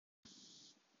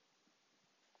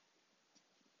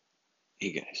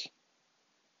Hey guys,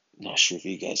 not sure if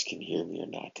you guys can hear me or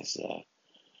not because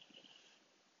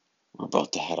we're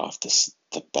about to head off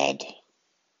to bed.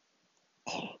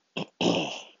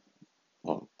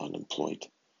 Well, unemployed.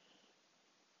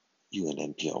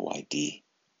 UNMPLYD.com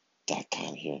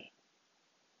here.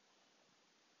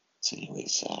 So,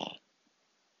 anyways,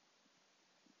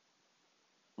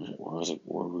 where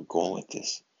are we going with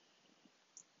this?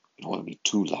 I don't want to be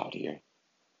too loud here.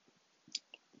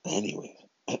 But anyways,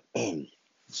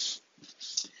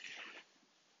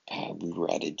 we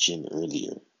were at a gym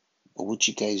earlier. What would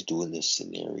you guys do in this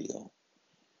scenario?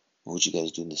 What would you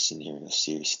guys do in this scenario?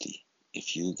 Seriously,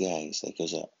 if you guys like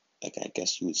I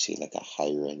guess you would say like a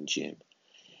higher end gym.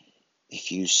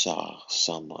 If you saw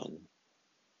someone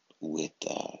with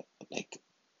like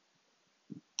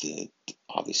the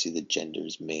obviously the gender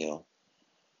is male,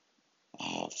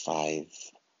 5'10",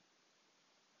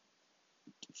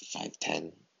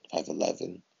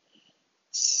 5'11",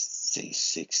 say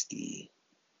 60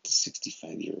 to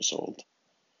 65 years old.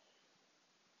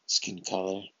 Skin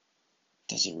color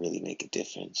doesn't really make a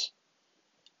difference.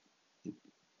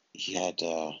 He had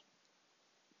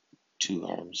two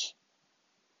arms,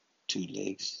 two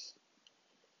legs.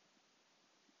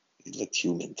 He looked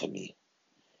human to me.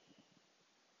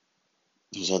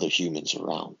 There's other humans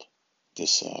around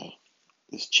this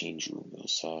change room.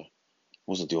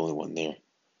 Wasn't the only one there.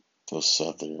 Those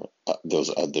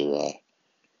other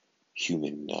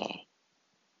human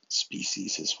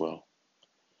species as well.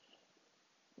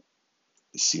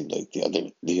 It seemed like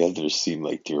the others seemed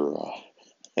like they were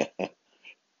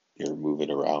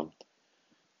moving around.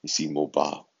 You see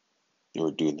mobile. They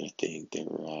were doing their thing. They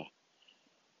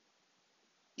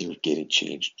were getting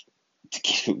changed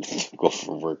to go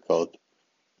for a workout.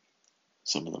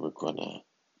 Some of them were gonna,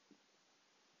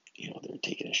 they were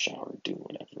taking a shower, doing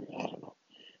whatever. I don't know.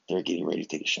 They were getting ready to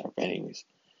take a shower. But anyways,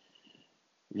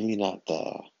 really not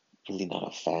the really not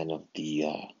a fan of the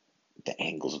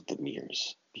angles of the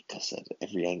mirrors because at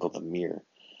every angle of the mirror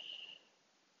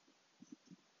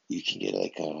you can get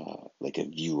like a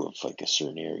view of like a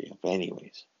certain area. But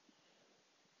anyways,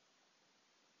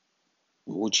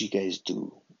 what would you guys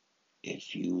do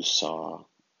if you saw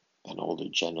an older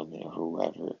gentleman or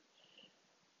whoever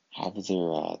have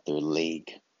their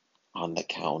leg on the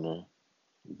counter,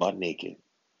 butt naked?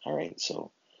 All right,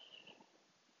 so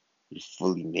you're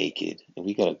fully naked, and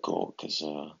we gotta go because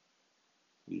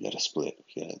we gotta split.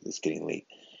 It's getting late,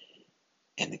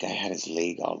 and the guy had his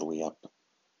leg all the way up,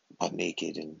 butt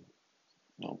naked, and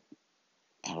you know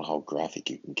I don't know how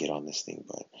graphic you can get on this thing,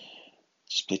 but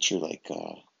just picture like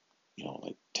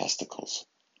testicles.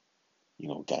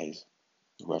 Guys,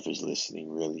 whoever's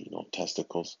listening, really,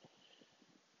 testicles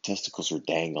were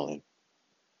dangling,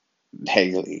 and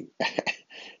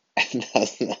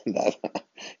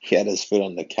he had his foot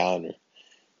on the counter.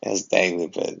 That's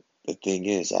dangling, but the thing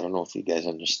is, I don't know if you guys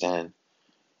understand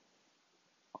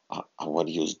what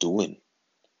he was doing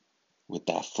with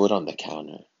that foot on the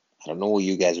counter. I don't know what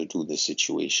you guys would do in this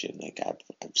situation. Like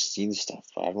I've seen stuff,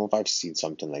 but I don't know if I've seen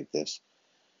something like this,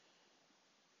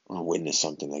 or witnessed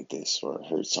something like this, or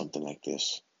heard something like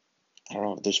this. I don't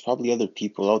know. There's probably other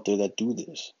people out there that do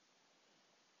this.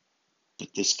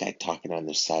 But this guy talking on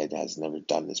the side has never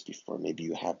done this before. Maybe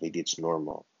you have. Maybe it's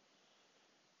normal.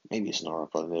 Maybe it's normal.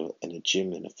 But in a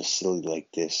gym, in a facility like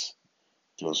this,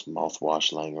 there was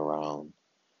mouthwash lying around.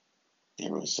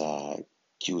 There was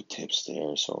Q-tips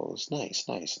there. So it was nice,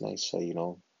 nice, nice.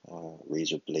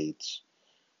 Razor blades.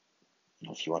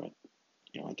 If you want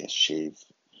to, I guess shave.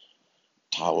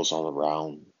 Towels all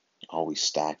around. Always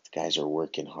stacked. Guys are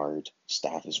working hard.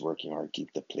 Staff is working hard.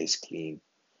 Keep the place clean.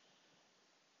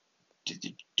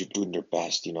 They're doing their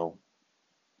best.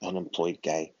 Unemployed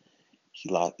guy. I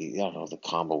don't know, the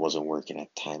combo wasn't working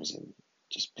at times and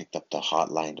just picked up the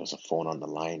hotline. There was a phone on the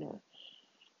line, or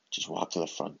just walk to the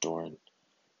front door and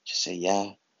just say,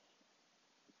 yeah,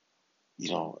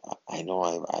 I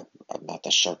know I'm not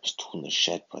the sharpest tool in the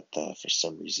shed, but for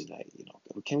some reason,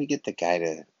 can we get the guy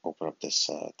to open up this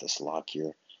lock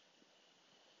here?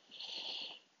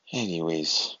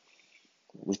 Anyways,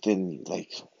 within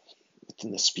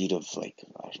the speed of I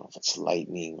don't know if it's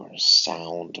lightning or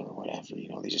sound or whatever,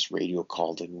 they just radio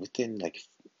called him within like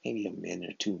maybe a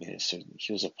minute or 2 minutes. So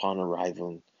he was upon arrival.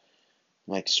 And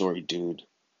I'm like, sorry, dude.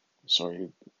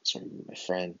 Sorry, my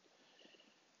friend.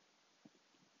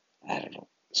 I don't know.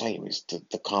 So, anyways,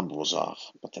 the combo was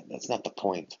off, but that's not the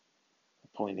point. The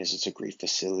point is, it's a great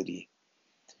facility.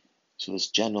 So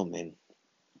this gentleman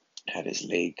had his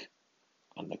leg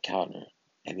on the counter,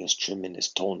 and he was trimming his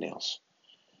toenails.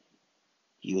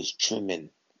 He was trimming.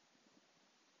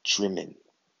 You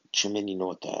know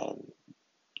what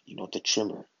the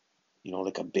trimmer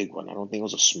like a big one. I don't think it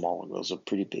was a small one, but it was a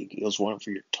pretty big. It was one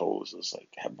for your toes. It was like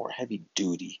had more heavy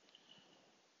duty,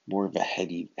 more of a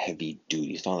heavy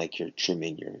duty. It's not like you're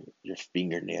trimming your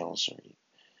fingernails or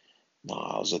no,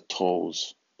 it was the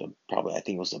toes. Probably I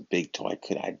think it was a big toe.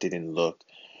 I didn't look.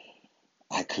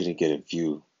 I couldn't get a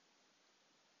view.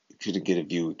 Couldn't get a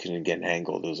view. Couldn't get an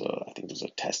angle. I think there's a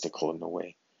testicle in the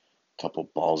way. A couple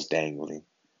balls dangling.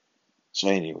 So,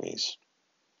 anyways,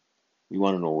 we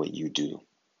want to know what you do.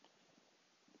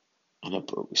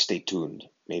 Stay tuned.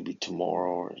 Maybe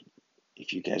tomorrow, or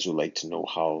if you guys would like to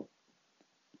know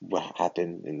what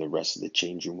happened in the rest of the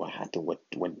change room, what happened, what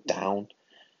went down,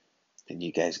 then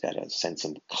you guys gotta send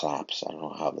some claps. I don't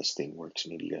know how this thing works.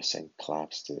 Maybe you gotta send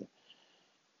claps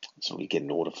so we get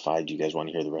notified. You guys want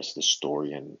to hear the rest of the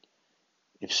story, and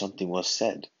if something was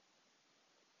said,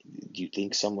 do you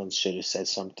think someone should have said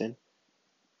something?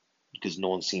 Because no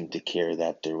one seemed to care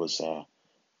that there was a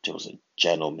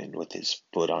gentleman with his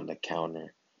foot on the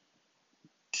counter.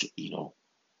 You know,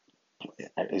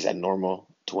 is that normal?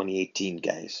 2018,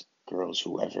 guys, girls,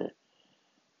 whoever.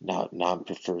 Now, non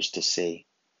prefers to say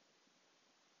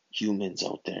humans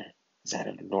out there. Is that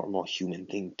a normal human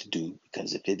thing to do?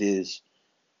 Because if it is,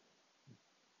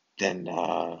 then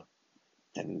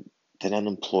then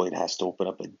unemployed has to open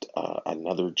up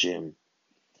another gym.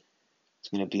 It's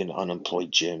gonna be an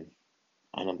unemployed gym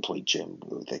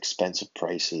with expensive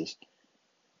prices,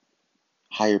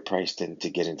 higher price than to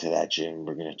get into that gym.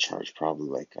 We're gonna charge probably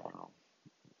like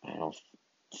I don't know,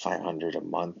 500 a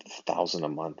month, 1,000 a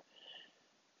month.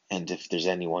 And if there's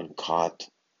anyone caught,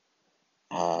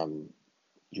 um,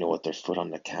 with their foot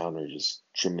on the counter, just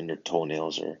trimming their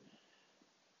toenails or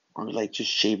like just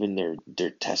shaving their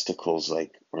testicles,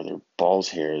 like, or their balls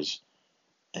hairs,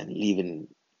 and leaving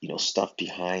stuff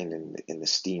behind in the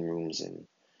steam rooms, and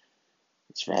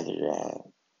it's rather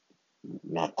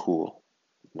not cool,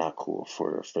 not cool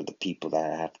for the people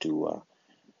that have to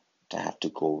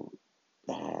go.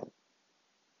 Uh,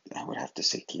 I would have to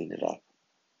say clean it up.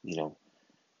 You know,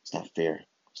 it's not fair.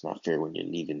 It's not fair when you're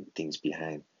leaving things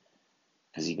behind.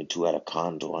 Because even two at a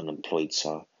condo, unemployed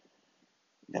saw.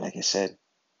 And like I said,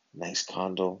 nice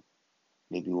condo.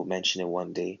 Maybe we'll mention it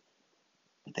one day.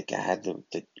 But the guy had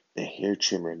the hair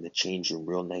trimmer in the change room,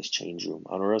 real nice change room.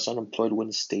 Or else unemployed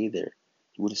wouldn't stay there.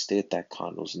 He wouldn't stay at that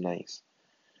condo. It was nice.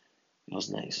 It was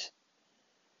nice.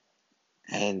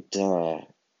 And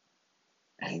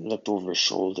I looked over his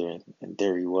shoulder, and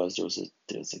there he was. There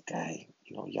was a guy,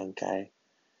 young guy.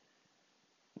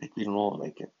 Like, we don't know,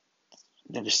 like,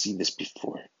 never seen this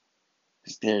before.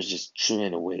 His hair's just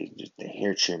trimming away. Just the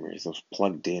hair trimmer is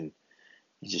plugged in.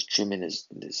 He's just trimming his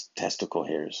testicle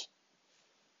hairs.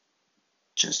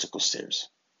 Testicle hairs.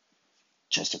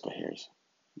 Testicle hairs.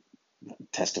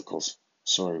 Testicles.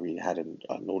 Sorry, we had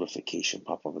a notification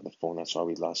pop up on the phone. That's why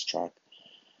we lost track.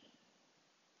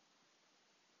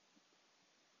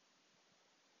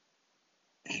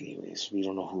 Anyways, we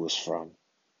don't know who it's from.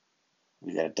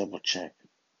 We gotta double check.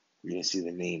 We didn't see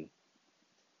the name.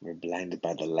 We're blinded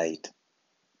by the light.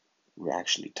 We're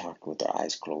actually talking with our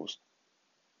eyes closed.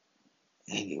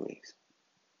 Anyways,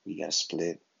 we got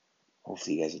split.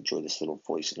 Hopefully you guys enjoy this little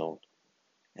voice note.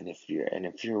 And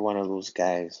if you're one of those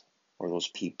guys or those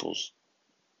peoples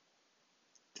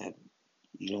that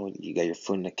you got your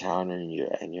foot in the counter,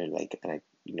 and you're like,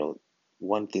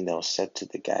 one thing that was said to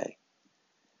the guy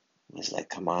was like,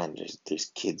 come on,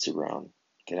 there's kids around.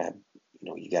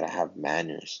 You gotta have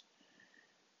manners.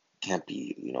 Can't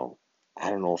be, I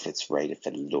don't know if it's right if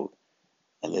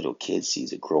a little kid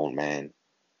sees a grown man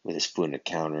with his foot in the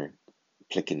counter,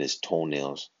 flicking his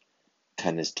toenails,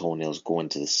 cutting his toenails, going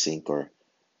to the sink, or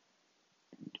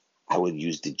I would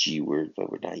use the G word,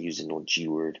 but we're not using no G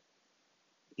word.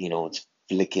 It's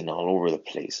flicking all over the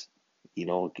place.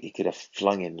 He could have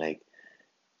flung in, like,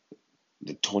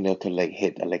 the toenail could like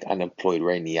hit like unemployed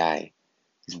right in the eye.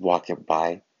 He's walking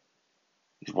by,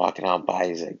 he's walking on by,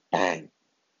 he's like bang.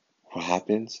 What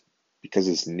happens? Because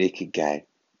this naked guy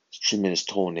is trimming his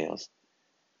toenails.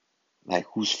 Like,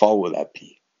 whose fault would that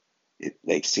be?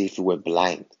 Like, say if he went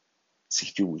blind.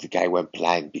 Say if the guy went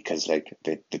blind because like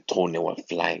the toenail went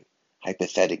flying.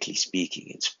 Hypothetically speaking,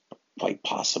 it's quite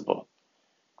possible.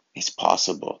 It's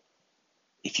possible.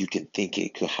 If you can think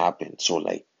it could happen. So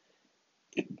like,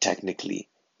 technically,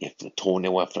 if the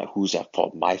toenail went flying, who's at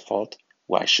fault? My fault?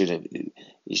 Well, I should have.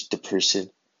 Is the person?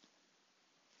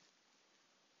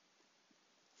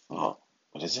 Oh,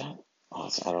 what is that? Oh,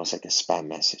 I don't know. It's like a spam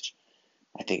message.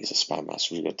 I think it's a spam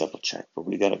message. We gotta double check, but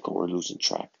we gotta go. We're losing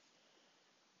track.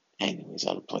 Anyways,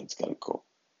 other planes gotta go.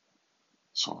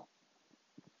 So,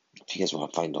 if you guys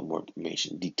want to find out more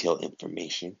information, detailed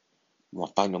information, you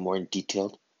want to find out more in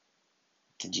detailed,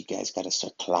 then you guys gotta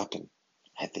start clapping.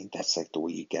 I think that's like the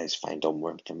way you guys find out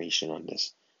more information on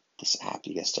this app.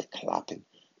 You guys start clapping.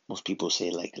 Most people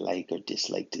say like or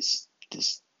dislike this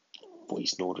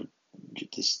voice note or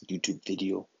this YouTube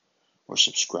video or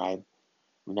subscribe.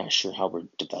 We're not sure how we're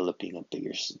developing a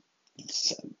bigger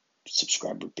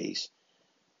subscriber base,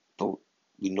 but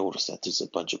we notice that there's a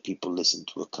bunch of people listen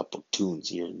to a couple tunes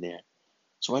here and there.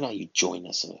 So why not you join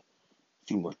us a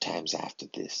few more times after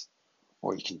this?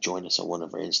 Or you can join us on one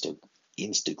of our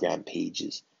Instagram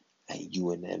pages at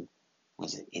UNM,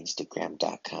 was it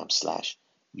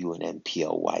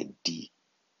Instagram.com/UNMPLYD.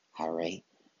 All right.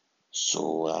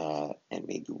 So, and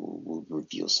maybe we'll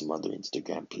reveal some other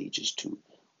Instagram pages too.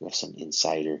 We have some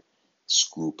insider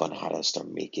scoop on how to start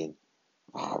making.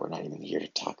 We're not even here to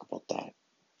talk about that.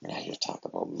 We're not here to talk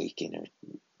about making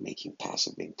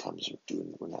passive incomes or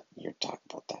doing. We're not here to talk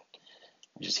about that.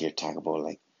 We're just here to talk about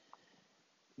like,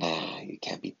 you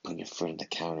can't be putting your foot on the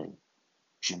counter,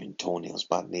 trimming toenails,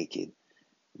 butt naked,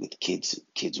 with kids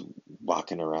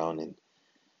walking around, and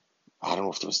I don't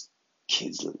know if there was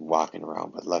kids walking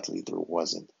around, but luckily there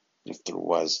wasn't. If there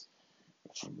was,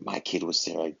 if my kid was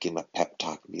there, I'd give him a pep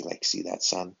talk and be like, "See that,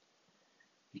 son?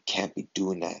 You can't be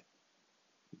doing that.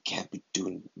 You can't be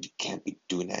doing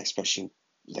that, especially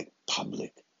like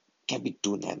public. You can't be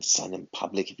doing that, son, in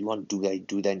public. If you want to do that, you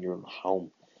do that in your own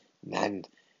home, not in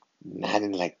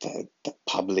like the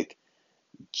public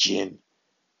gym.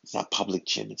 It's not public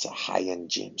gym. It's a high-end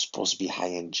gym. It's supposed to be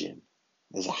high-end gym.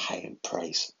 There's a high-end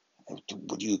price.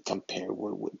 Would you compare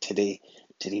today?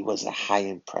 Today was a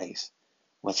high-end price.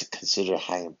 What's considered a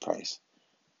high-end price?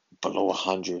 Below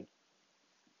 100,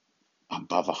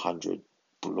 above 100,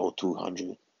 below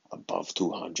 200, above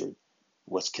 200.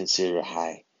 What's considered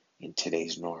high in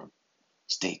today's norm?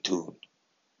 Stay tuned.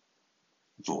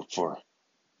 Vote for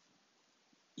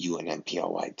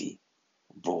UNMPLYD.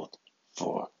 Vote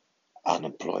for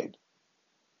unemployed.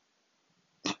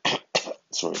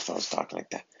 Sorry if I was talking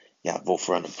like that. Yeah, vote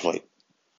for unemployed.